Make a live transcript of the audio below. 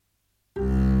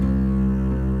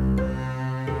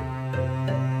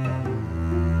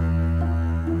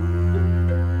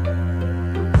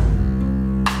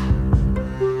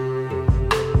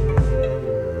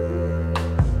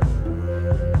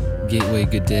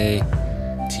good day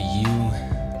to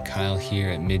you. Kyle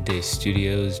here at Midday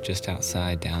Studios just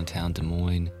outside downtown Des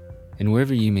Moines, and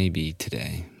wherever you may be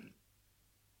today,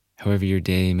 however your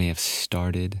day may have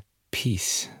started,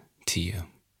 peace to you.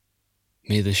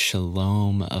 May the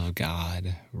shalom of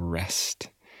God rest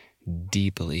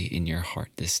deeply in your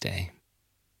heart this day.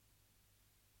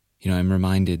 I'm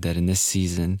reminded that in this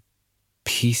season,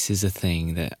 peace is a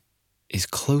thing that is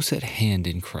close at hand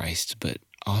in Christ, but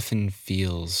often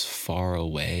feels far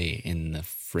away in the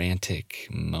frantic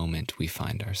moment we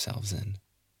find ourselves in.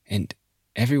 And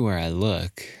everywhere I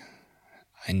look,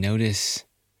 I notice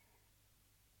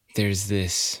there's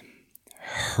this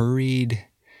hurried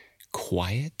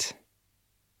quiet.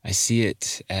 I see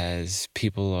it as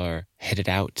people are headed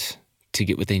out to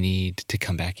get what they need to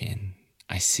come back in.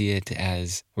 I see it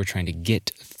as we're trying to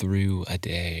get through a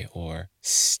day or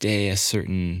stay a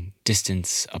certain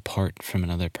distance apart from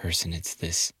another person. It's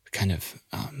this kind of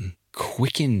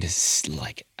quickened,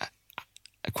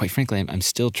 quite frankly, I'm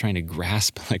still trying to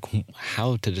grasp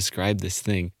how to describe this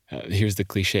thing. Here's the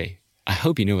cliche. I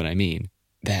hope you know what I mean.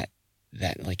 That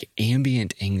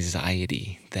ambient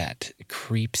anxiety that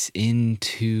creeps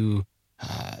into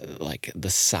the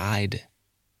side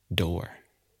door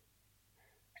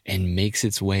and makes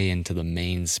its way into the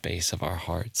main space of our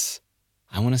hearts.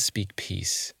 I want to speak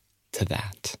peace to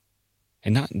that.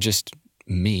 And not just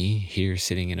me here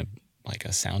sitting in a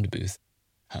sound booth,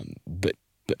 but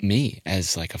me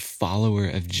as a follower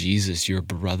of Jesus, your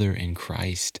brother in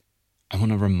Christ. I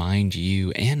want to remind you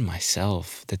and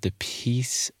myself that the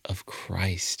peace of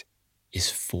Christ is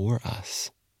for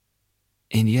us.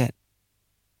 And yet,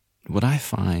 what I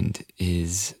find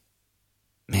is,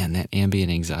 that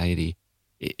ambient anxiety,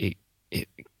 it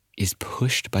is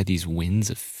pushed by these winds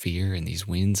of fear and these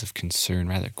winds of concern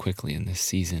rather quickly in this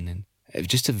season. And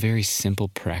just a very simple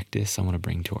practice I want to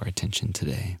bring to our attention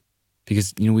today.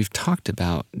 Because, we've talked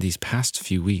about these past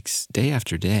few weeks, day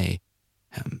after day,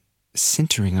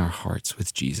 centering our hearts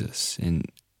with Jesus. And,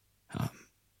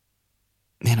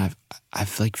 I've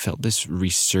felt this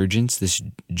resurgence, this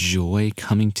joy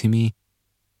coming to me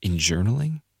in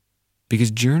journaling.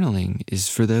 Because journaling is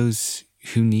for those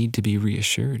who need to be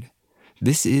reassured.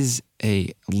 This is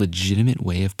a legitimate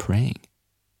way of praying.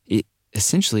 It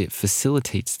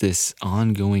facilitates this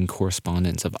ongoing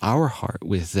correspondence of our heart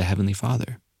with the Heavenly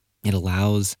Father. It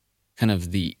allows kind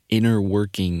of the inner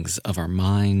workings of our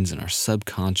minds and our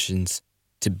subconscious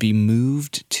to be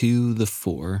moved to the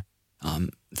fore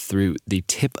through the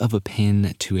tip of a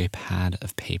pen to a pad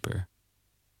of paper.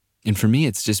 And for me,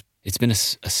 it's been a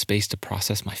space to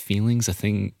process my feelings,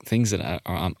 things that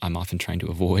I'm often trying to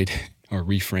avoid or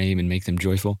reframe and make them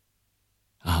joyful.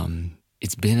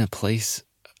 It's been a place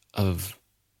of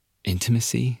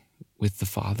intimacy with the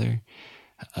Father,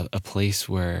 a place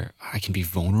where I can be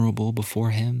vulnerable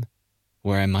before Him,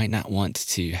 where I might not want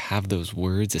to have those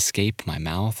words escape my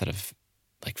mouth out of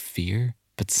fear,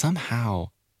 but somehow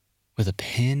with a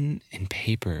pen and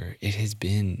paper, it has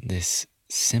been this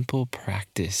simple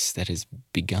practice that has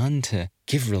begun to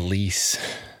give release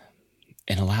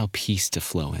and allow peace to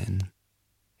flow in.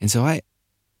 And so I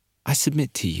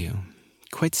submit to you,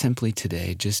 quite simply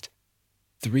today, just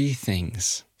three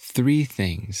things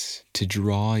to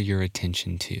draw your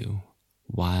attention to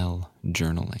while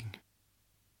journaling.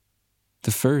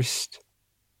 The first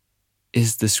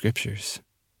is the scriptures.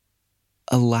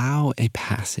 Allow a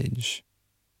passage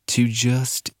to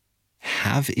just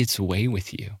have its way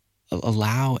with you.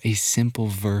 Allow a simple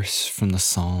verse from the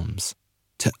Psalms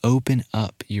to open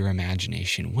up your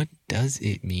imagination. What does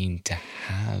it mean to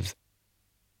have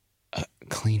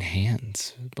clean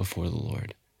hands before the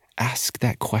Lord? Ask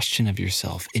that question of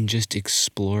yourself and just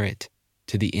explore it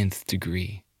to the nth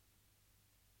degree.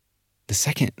 The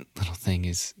second little thing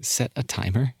is set a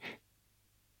timer,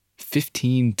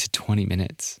 15 to 20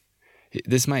 minutes.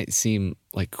 This might seem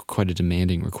like quite a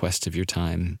demanding request of your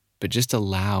time, but just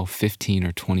allow 15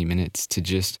 or 20 minutes to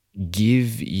just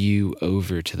give you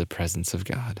over to the presence of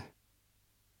God.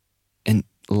 And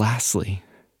lastly,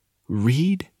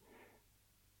 read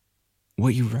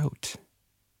what you wrote.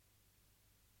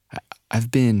 I've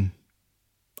been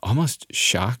almost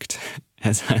shocked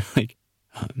as I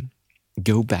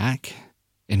go back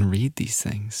and read these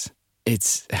things.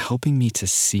 It's helping me to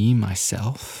see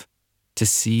myself, to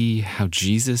see how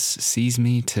Jesus sees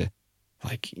me, to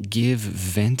give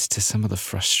vent to some of the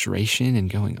frustration and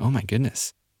going, oh my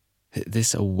goodness,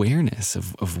 this awareness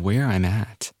of where I'm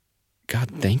at. God,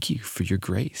 thank you for your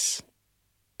grace.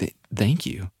 Thank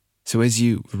you. So as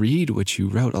you read what you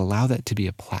wrote, allow that to be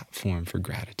a platform for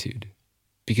gratitude.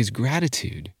 Because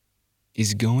gratitude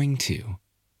is going to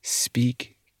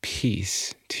speak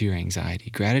peace to your anxiety.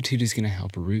 Gratitude is going to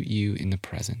help root you in the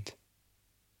present.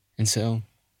 And so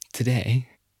today,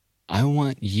 I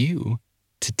want you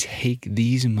to take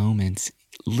these moments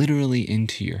literally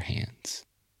into your hands.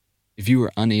 If you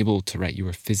were unable to write, you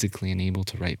were physically unable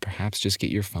to write, perhaps just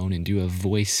get your phone and do a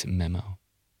voice memo.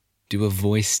 Do a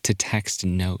voice to text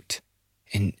note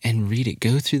and read it.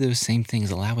 Go through those same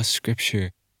things. Allow a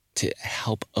scripture to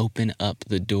help open up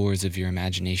the doors of your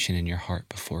imagination and your heart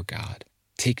before God.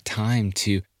 Take time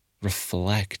to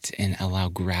reflect and allow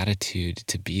gratitude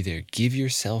to be there. Give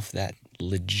yourself that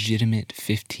legitimate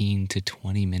 15 to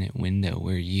 20 minute window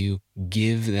where you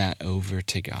give that over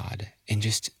to God and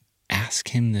just ask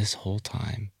Him this whole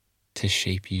time to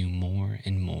shape you more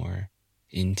and more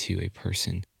into a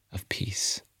person of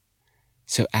peace.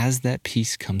 So as that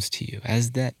peace comes to you,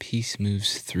 as that peace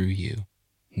moves through you,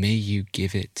 may you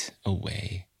give it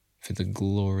away for the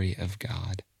glory of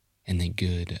God and the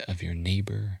good of your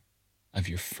neighbor, of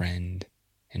your friend,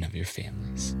 and of your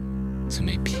families. So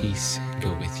may peace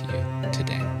go with you today.